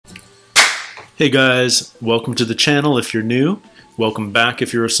Hey guys, welcome to the channel if you're new. Welcome back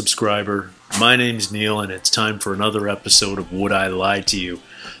if you're a subscriber. My name's Neil and it's time for another episode of Would I Lie to You?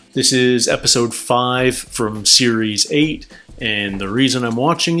 This is episode 5 from series 8, and the reason I'm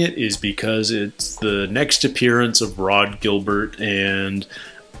watching it is because it's the next appearance of Rhod Gilbert, and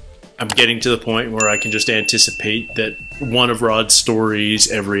I'm getting to the point where I can just anticipate that one of Rhod's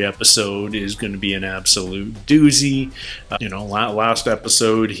stories every episode is going to be an absolute doozy. Last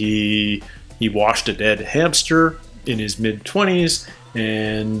episode he washed a dead hamster in his mid-20s,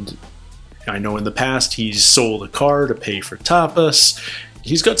 and I know in the past he's sold a car to pay for tapas.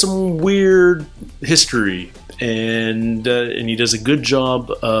 He's got some weird history, and he does a good job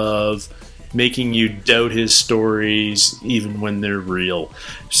of making you doubt his stories even when they're real.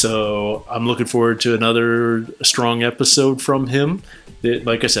 So I'm looking forward to another strong episode from him.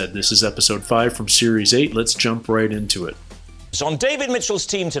 Like I said, this is episode 5 from series 8. Let's jump right into it. So on David Mitchell's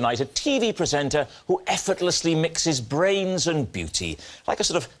team tonight, a TV presenter who effortlessly mixes brains and beauty, like a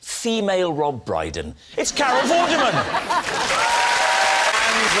sort of female Rob Brydon. It's Carol Vorderman.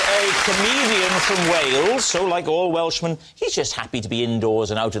 And a comedian from Wales, so like all Welshmen, he's just happy to be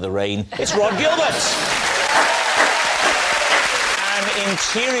indoors and out of the rain. It's Rhod Gilbert. An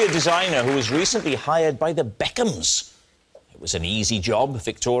interior designer who was recently hired by the Beckhams. It was an easy job.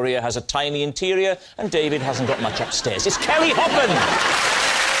 Victoria has a tiny interior and David hasn't got much upstairs. It's Kelly Hoppen!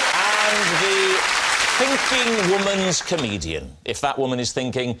 And the thinking woman's comedian. If that woman is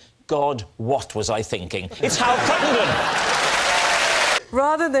thinking, God, what was I thinking? It's Cruttenden!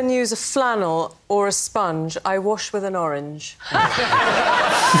 Rather than use a flannel or a sponge, I wash with an orange.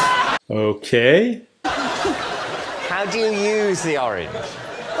 Okay. How do you use the orange?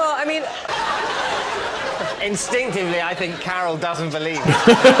 Well, I mean... Instinctively, I think Carol doesn't believe it. I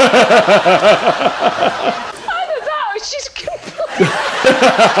don't know, she's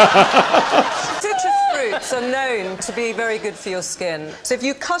Citrus fruits are known to be very good for your skin. So if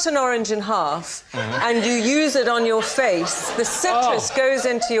you cut an orange in half and you use it on your face, the citrus goes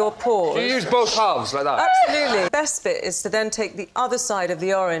into your pores. You use both halves like that? Absolutely. The best bit is to then take the other side of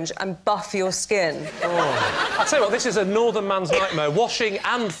the orange and buff your skin. Oh. I'll tell you what, this is a northern man's nightmare, washing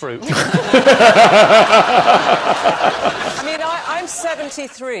and fruit. I mean, I'm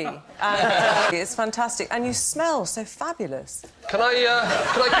 73, and it's fantastic, and you smell so fabulous. Can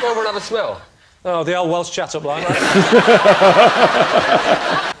I come over and have a smell? Oh, the old Welsh chat-up line. I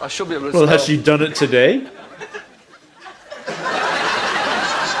should be able to smell. Well, has she done it today?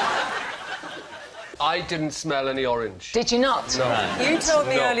 I didn't smell any orange. Did you not? No. You told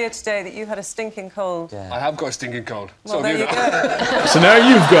me earlier today that you had a stinking cold. Yeah. I have got a stinking cold. Well, so there you go. So now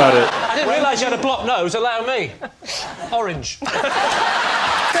you've got it. I didn't realise you had a blocked nose. Allow me. Orange.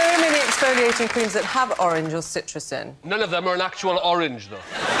 So many exfoliating creams that have orange or citrus in. None of them are an actual orange, though.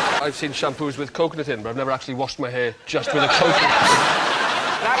 I've seen shampoos with coconut in, but I've never actually washed my hair just with a coconut.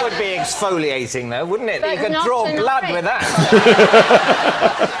 That would be exfoliating, though, wouldn't it? But you could draw blood with that.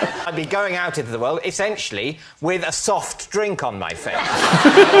 I'd be going out into the world, essentially, with a soft drink on my face.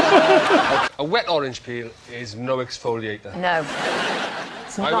 A wet orange peel is no exfoliator. No.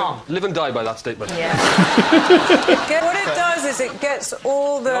 It's not. I would live and die by that statement. Yeah. What it does is it gets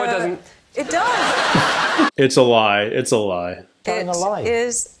all the... No, it doesn't. It does. It's a lie. It's a lie. It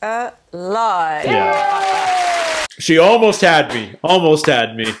is a lie. Yeah. She almost had me. Almost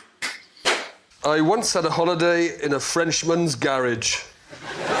had me. I once had a holiday in a Frenchman's garage.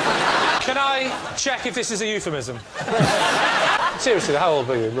 Can I check if this is a euphemism? Seriously, how old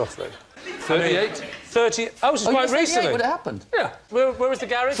were you, roughly? 38. 30... Oh, this is quite recently. When it happened? Yeah. Where was the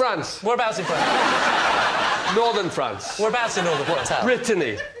garage? France. Whereabouts in France? Northern France. Whereabouts in northern France?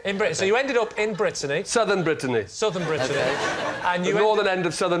 Brittany. In Britain. So you ended up in Brittany. Southern Brittany. Southern Brittany. Okay. And you the northern end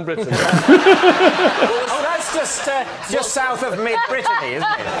of southern Brittany. Oh, that's just south of mid-Brittany,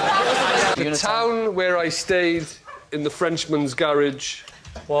 isn't it? The town where I stayed in the Frenchman's garage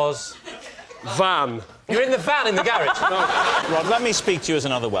was... Van. You're in the van in the garage? No. Rod, let me speak to you as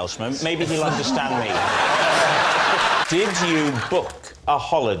another Welshman. Maybe he'll understand me. Did you book a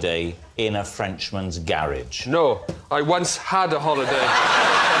holiday in a Frenchman's garage? No, I once had a holiday.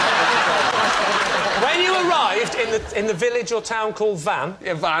 When you arrived in the village or town called Van...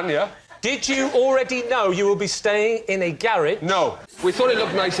 Yeah, Van, yeah. Did you already know you will be staying in a garage? No. We thought it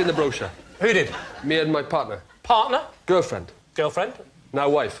looked nice in the brochure. Who did? Me and my partner. Partner? Girlfriend. Girlfriend? Now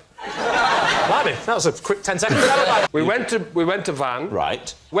wife. Blimey, that was a quick 10 seconds. We went to Van.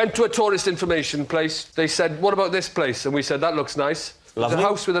 Right. Went to a tourist information place. They said, what about this place? And we said, that looks nice. Lovely. There's a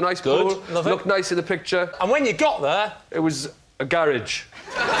house with a nice pool. Lovely. Looked nice in the picture. And when you got there... It was a garage.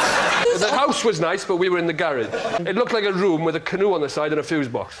 The house was nice, but we were in the garage. It looked like a room with a canoe on the side and a fuse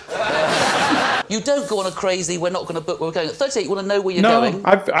box. You don't go on a crazy, we're not going to book where we're going. At 38, you want to know where you're going.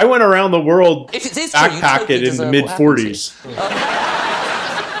 I went around the world If it is backpacking in the mid-40s.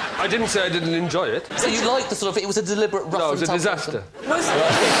 I didn't say I didn't enjoy it. So you liked the sort of... It was a deliberate rough No, it was and a tumble. disaster.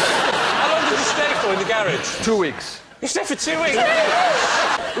 How long did you stay for in the garage? 2 weeks. You stayed for 2 weeks?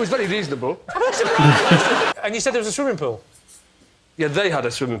 It was very reasonable. And you said there was a swimming pool? Yeah, they had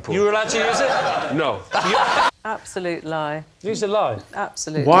a swimming pool. You were allowed to use it? No. Absolute lie. Use a lie?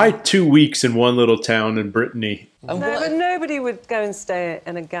 Absolutely. Why 2 weeks in one little town in Brittany? No, but nobody would go and stay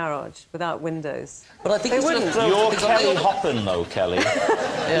in a garage without windows. But I think They you sort of wouldn't. throw You're things on Kelly the- Hoppen, though, Kelly.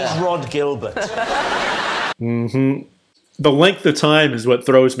 He's Rhod Gilbert. The length of time is what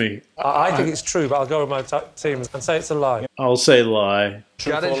throws me. I think it's true, but I'll go with my team and say it's a lie. I'll say lie.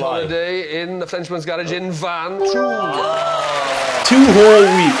 Garage holiday in the Frenchman's garage in Van. 2 whole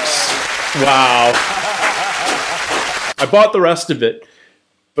weeks. Wow. I bought the rest of it.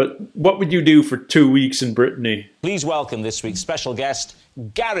 But what would you do for 2 weeks in Brittany? Please welcome this week's special guest,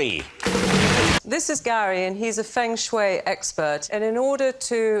 Gary. This is Gary, and he's a Feng Shui expert. And in order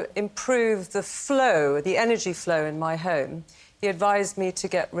to improve the flow, the energy flow in my home, he advised me to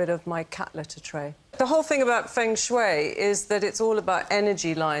get rid of my cat litter tray. The whole thing about Feng Shui is that it's all about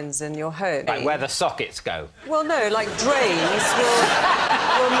energy lines in your home. Like where the sockets go. Well, no, like drains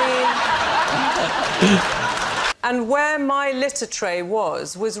will mean... And where my litter tray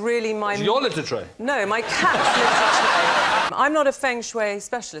was really my... It's your litter tray? No, my cat's litter tray. I'm not a Feng Shui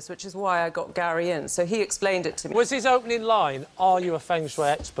specialist, which is why I got Gary in, so he explained it to me. Was his opening line, are you a Feng Shui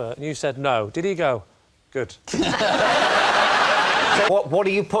expert? And you said no. Did he go, good? What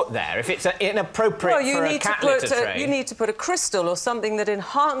do you put there? If it's inappropriate for a cat litter tray? You need to put a crystal or something that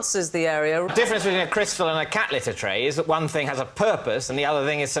enhances the area. The difference between a crystal and a cat litter tray is that one thing has a purpose and the other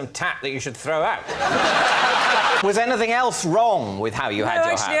thing is some tap that you should throw out. Was anything else wrong with how you had your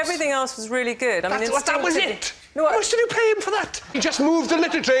house? No, actually, everything else was really good. I mean, That was it? No, How much did you pay him for that? He just moved the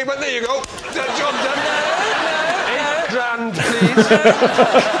litter tray, but there you go. Job done. £8 grand, please.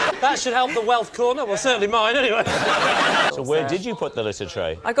 That should help the wealth corner. Well, certainly mine, anyway. So where did you put the litter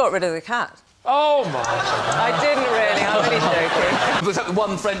tray? I got rid of the cat. Oh, my... I didn't really. I'm really joking. Was that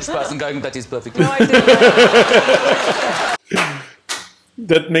one French person going, that is perfectly... No, I didn't.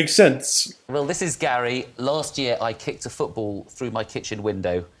 That makes sense. Well, this is Gary. Last year, I kicked a football through my kitchen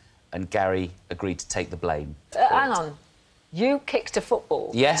window, and Gary agreed to take the blame. Hang on. You kicked a football?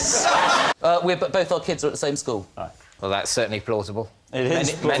 Yes. Both our kids are at the same school. Right. Well, that's certainly plausible. It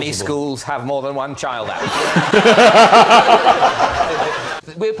is Many schools have more than one child out.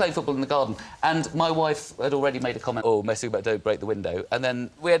 We were playing football in the garden, and my wife had already made a comment, oh, messing about, don't break the window. And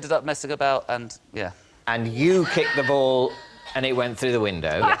then we ended up messing about, and, yeah. And you kicked the ball and it went through the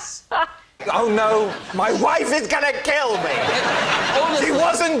window? Yes. Oh, no, my wife is going to kill me. She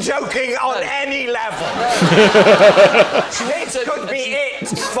wasn't joking on any level. This could be it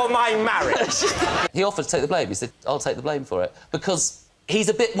for my marriage. He offered to take the blame. He said, I'll take the blame for it. Because he's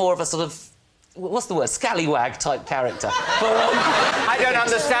a bit more of a sort of, what's the word, scallywag type character. I don't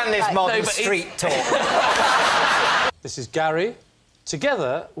understand this modern street talk. This is Gary.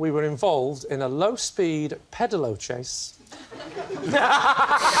 Together, we were involved in a low-speed pedalo chase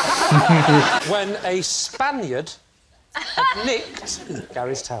when a Spaniard had nicked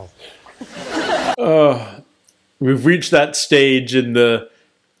Gary's towel. We've reached that stage in the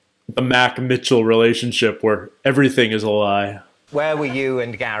Mac Mitchell relationship where everything is a lie. Where were you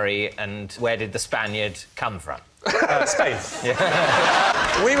and Gary, and where did the Spaniard come from? Spain.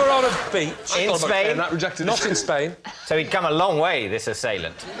 We were on a beach. In Spain? Not in Spain. So he'd come a long way, this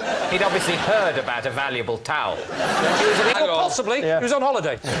assailant. He'd obviously heard about a valuable towel. Possibly. He was on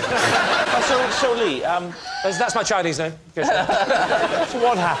holiday. So Lee, That's my Chinese name. so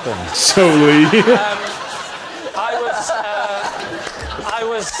what happened? So, Lee. I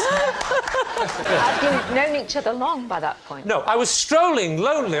was... Had you known each other long by that point? No, I was strolling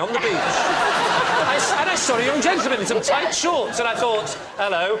lonely on the beach. And I saw a young gentleman in some tight shorts, and I thought,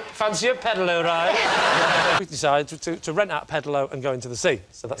 hello, fancy a pedalo ride? We decided to rent out a pedalo and go into the sea.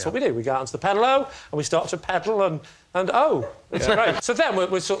 So that's what we do. We go out into the pedalo, and we start to pedal, and oh, it's great. So then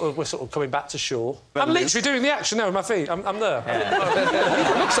we're sort of coming back to shore. I'm literally doing the action now with my feet. I'm there.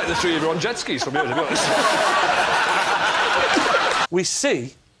 It looks like the three of you on jet skis from here, to be honest. We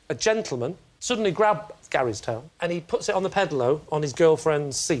see a gentleman suddenly grab Gary's towel and he puts it on the pedalo on his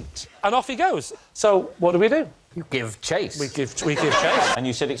girlfriend's seat. And off he goes. So what do? You give chase. We give chase. And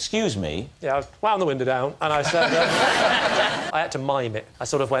you said, excuse me. Yeah, I wound the window down and I said... I had to mime it. I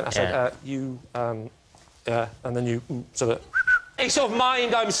sort of went, I said, and then you sort of... He sort of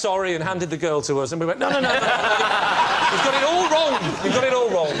mined, I'm sorry, and handed the girl to us, and we went, no. You've got it all wrong. You've got it all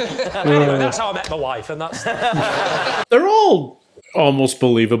wrong. Anyway, that's how I met my wife, and that's... They're all almost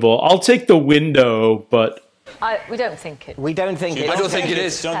believable. I'll take the window, but... We don't think it. We don't think it. I don't think it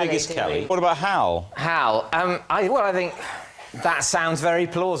is. Don't think it's Kelly. What about Hal? Hal, I think that sounds very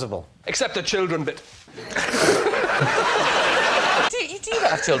plausible. Except the children bit. Do you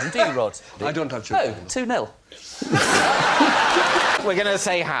have children, do you, Rod? I don't have children. No, 2-0. We're going to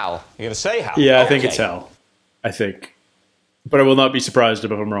say Hal. You're going to say Hal? Yeah, I think it's Hal. I think. But I will not be surprised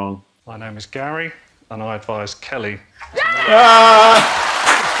if I'm wrong. My name is Gary, and I advise Kelly.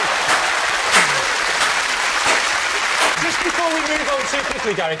 Just before we move on too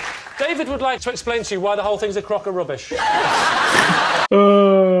quickly, Gary, David would like to explain to you why the whole thing's a crock of rubbish.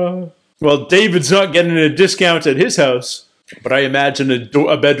 Well, David's not getting a discount at his house, but I imagine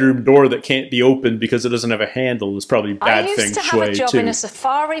a bedroom door that can't be opened because it doesn't have a handle is probably bad Feng-shui too. I used to have a job in a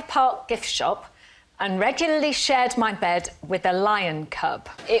safari park gift shop and regularly shared my bed with a Lion Cub.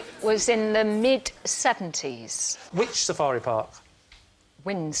 It was in the mid-70s. Which safari park?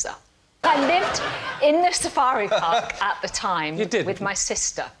 Windsor. I lived in the safari park at the time with my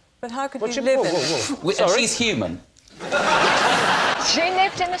sister. But how could you live in it? And she's human. She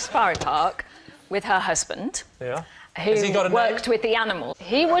lived in the safari park with her husband, Yeah. who worked with the animals.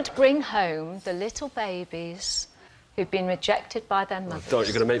 He would bring home the little babies who'd been rejected by their mothers. I thought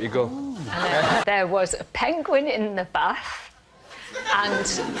you were going to make me go. And there was a penguin in the bath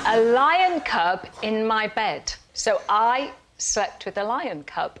and a lion cub in my bed. So I slept with a lion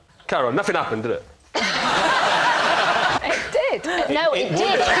cub. Carol, nothing happened, did it? It did. No, it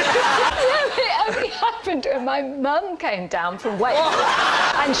did. No, it only happened when my mum came down from Wales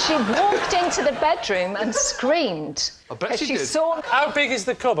and she walked into the bedroom and screamed. I bet she did. Saw... How big is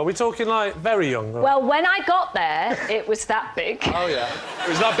the cub? Are we talking, like, very young? Or... Well, when I got there, it was that big. Oh, yeah. It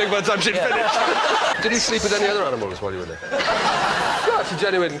was that big by the time she'd finished. Did you sleep with any other animals while you were there? That's a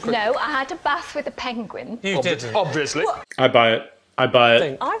genuine question. No, I had a bath with a penguin. You didn't? Obviously. I buy it. I buy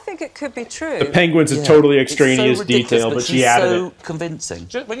it. I think it could be true. The penguin's a totally extraneous It's so ridiculous, detail, but she added so it. Convincing.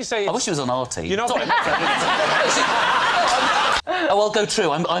 When you say... I wish she was on our team. You're not... Oh, I'll go true.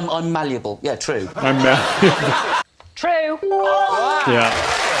 I'm malleable. Yeah, true. I'm mad. True. Yeah.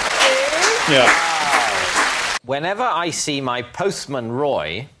 Yeah. Whenever I see my postman,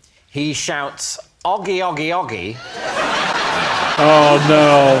 Roy, he shouts, Oggy, Oggy, Oggy. Oh,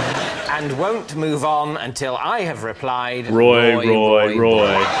 no. And won't move on until I have replied, Roy.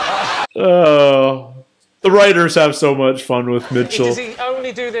 Oh. The writers have so much fun with Mitchell. Does he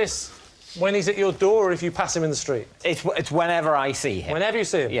only do this when he's at your door or if you pass him in the street? It's whenever I see him. Whenever you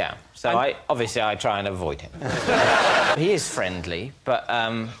see him? Yeah. So obviously I try and avoid him. He is friendly, but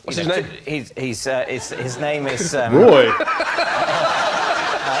what's his name? His name is Roy.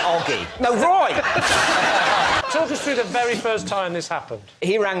 Oggy. No, Roy. Talk us through the very first time this happened.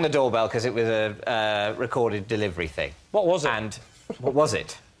 He rang the doorbell because it was a recorded delivery thing. What was it? And what was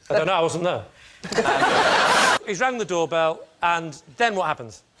it? I don't know. I wasn't there. He's rang the doorbell, and then what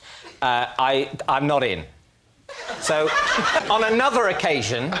happens? I'm not in. So, on another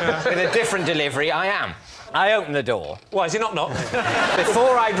occasion, with a different delivery, I am. I opened the door. Why, is he not knocked?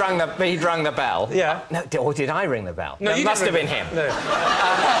 Before he'd rung the bell. Yeah. No, or did I ring the bell? No, it must have been him. No.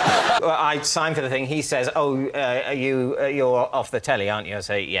 Well, I signed for the thing. He says, you're off the telly, aren't you? I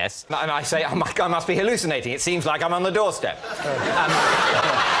say, yes. And I say, I must be hallucinating. It seems like I'm on the doorstep.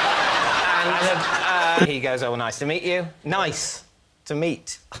 And he goes, oh, nice to meet you. Nice to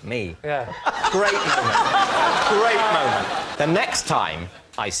meet me. Yeah. Great moment. Great moment. The next time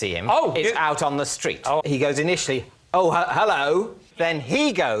I see him, it's out on the street. Oh. He goes initially, hello. Then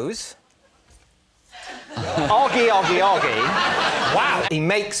he goes, Oggy, Oggy, Oggy. Wow. He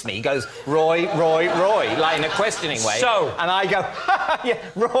makes me, goes, Roy, like in a questioning way. So? And I go, yeah,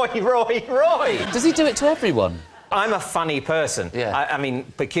 Roy. Does he do it to everyone? I'm a funny person. Yeah. I mean,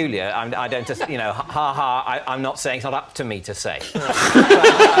 peculiar. I don't just, I'm not saying it's not up to me to say.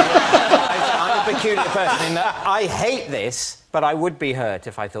 I'm a peculiar person in that I hate this, but I would be hurt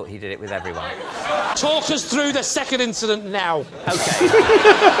if I thought he did it with everyone. Talk us through the second incident now. OK.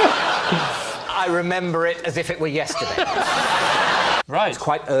 I remember it as if it were yesterday. Right. It's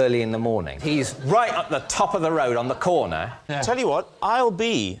quite early in the morning. He's right at the top of the road on the corner. Yeah. Tell you what, I'll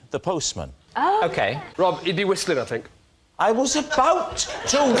be the postman. Oh. OK. Rob, he'd be whistling, I think. I was about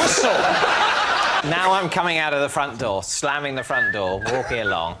to whistle. Now I'm coming out of the front door, slamming the front door, walking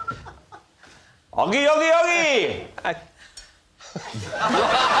along. Oggy, Oggy, Oggy!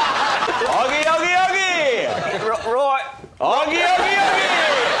 Oggy, Oggy, Oggy! Roy! Oggy, Oggy,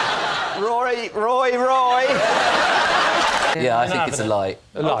 Oggy! Roy! Yeah, I think it's a lie.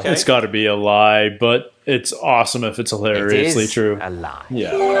 A lie. It's got to be a lie, but it's awesome if it's hilariously true. A lie.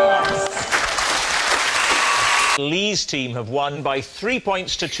 Yeah. Lee's team have won by 3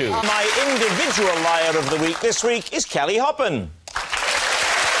 points to 2. My individual liar of the week this week is Kelly Hoppen.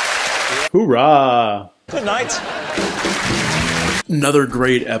 Hoorah! Good night. Another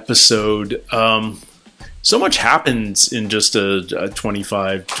great episode. So much happens in just a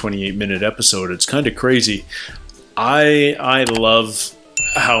 25, 28-minute episode. It's kind of crazy. I love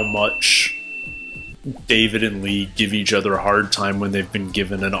how much David and Lee give each other a hard time when they've been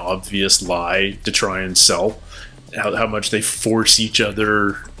given an obvious lie to try and sell. How much they force each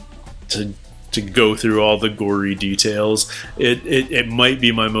other to go through all the gory details. It might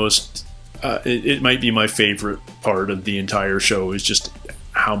be my most it might be my favorite part of the entire show, is just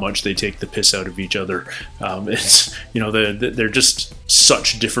how much they take the piss out of each other. It's, you know, they're just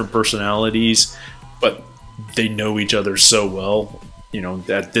such different personalities, but they know each other so well. You know,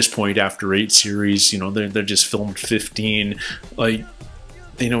 at this point, after 8 series, you know, they're just filmed 15. Like,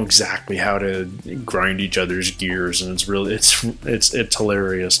 they know exactly how to grind each other's gears, and it's really it's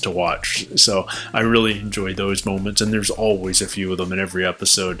hilarious to watch. So I really enjoy those moments, and there's always a few of them in every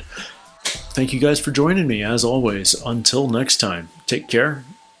episode. Thank you guys for joining me, as always. Until next time, take care,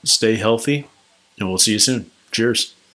 stay healthy, and we'll see you soon. Cheers.